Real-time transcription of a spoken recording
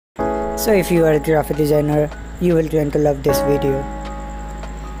So if you are a graphic designer, you will going to love this video.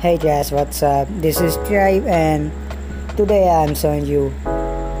 Hey guys, what's up? This is Tribe and today I am showing you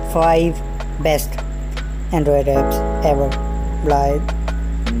 5 best Android apps ever. Like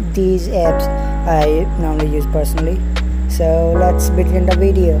these apps I normally use personally. So let's begin the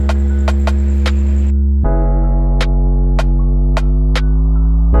video.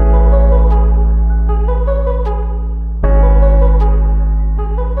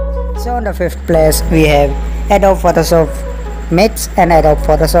 So on the 5th place we have Adobe Photoshop Mix and Adobe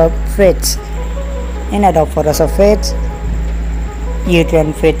Photoshop Fits. In Adobe Photoshop Fits, you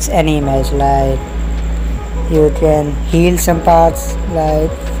can fix any image, like you can heal some parts,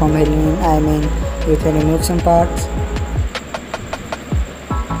 like from healing I mean you can remove some parts.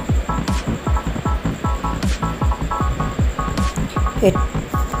 It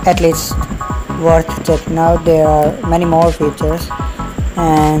at least worth checking out. There are many more features.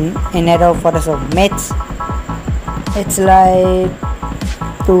 And in Adobe Photoshop Mix, it's like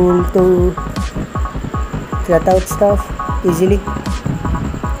tool to cut out stuff easily.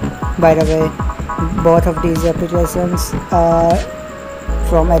 By the way, both of these applications are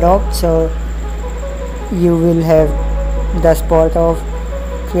from Adobe, so you will have the support of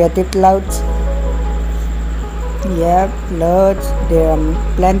Creative Clouds. Yeah, loads. There are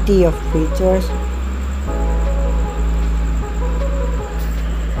plenty of features.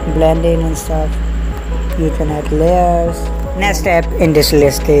 Blending and stuff. You can add layers. Next app in this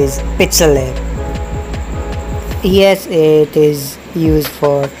list is Pixelate. Yes, it is used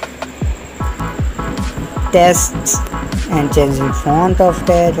for tests and changing font of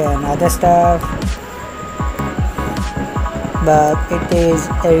that and other stuff, but it is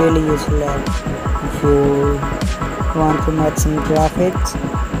a really useful app if you want to make some graphics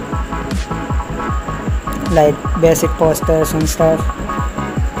like basic posters and stuff.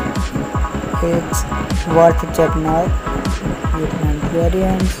 It's worth checking out. You can add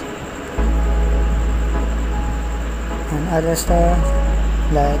gradients and other stuff,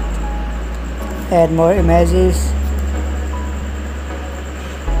 like add more images.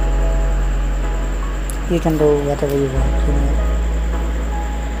 You can do whatever you want,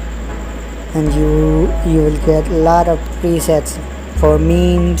 and you will get a lot of presets for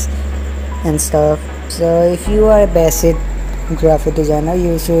memes and stuff. So if you are a basic graphic designer,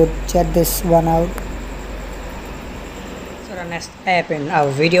 you should check this one out. So the next app in our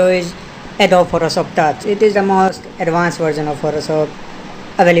video is Adobe Photoshop Touch. It is the most advanced version of Photoshop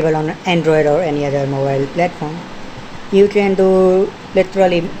available on Android or any other mobile platform. You can do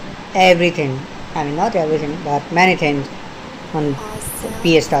literally everything. I mean, not everything, but many things on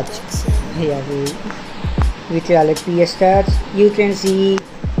PS Touch. Here we call it PS Touch. You can see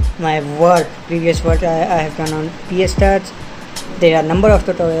my previous work I have done on PS Touch. There are a number of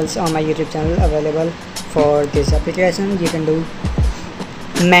tutorials on my YouTube channel available for this application. You can do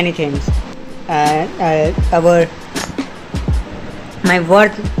many things. My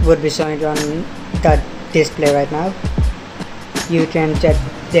work would be shown on the display right now. You can check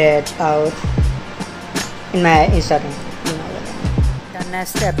that out in my Instagram. The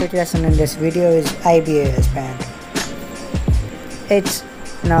next application in this video is IBS Pen. It's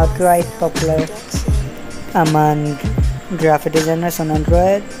now quite popular among graphic designers on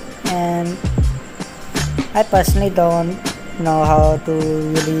Android, and I personally don't know how to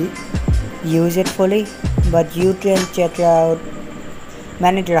really use it fully, but you can check out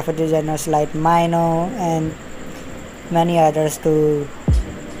many graphic designers like Mino and many others to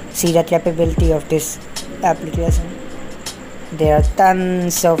see the capability of this application. There are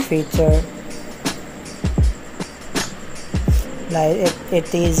tons of features, like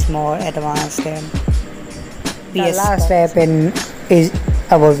it is more advanced than the last app in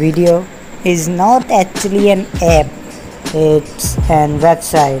our video is not actually an app, it's an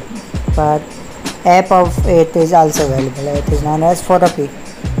website, but app of it is also available. It is known as Photopic.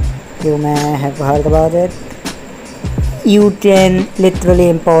 You may have heard about it. You can literally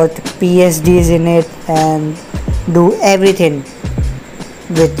import PSDs in it and do everything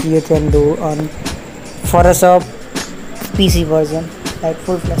which you can do on Photoshop PC version, like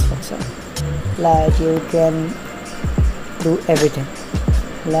full-fledged Photoshop. Like you can do everything.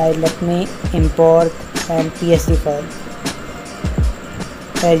 Like let me import an PSD file.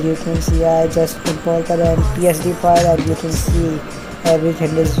 As you can see, I just imported an PSD file and you can see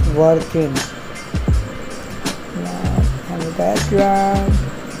everything is working. Now have a background,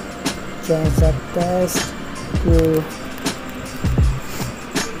 change the text to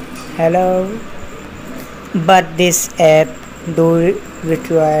hello. But this app do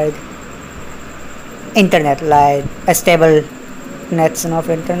require internet, like a stable connection of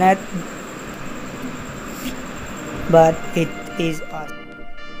internet, but it is awesome.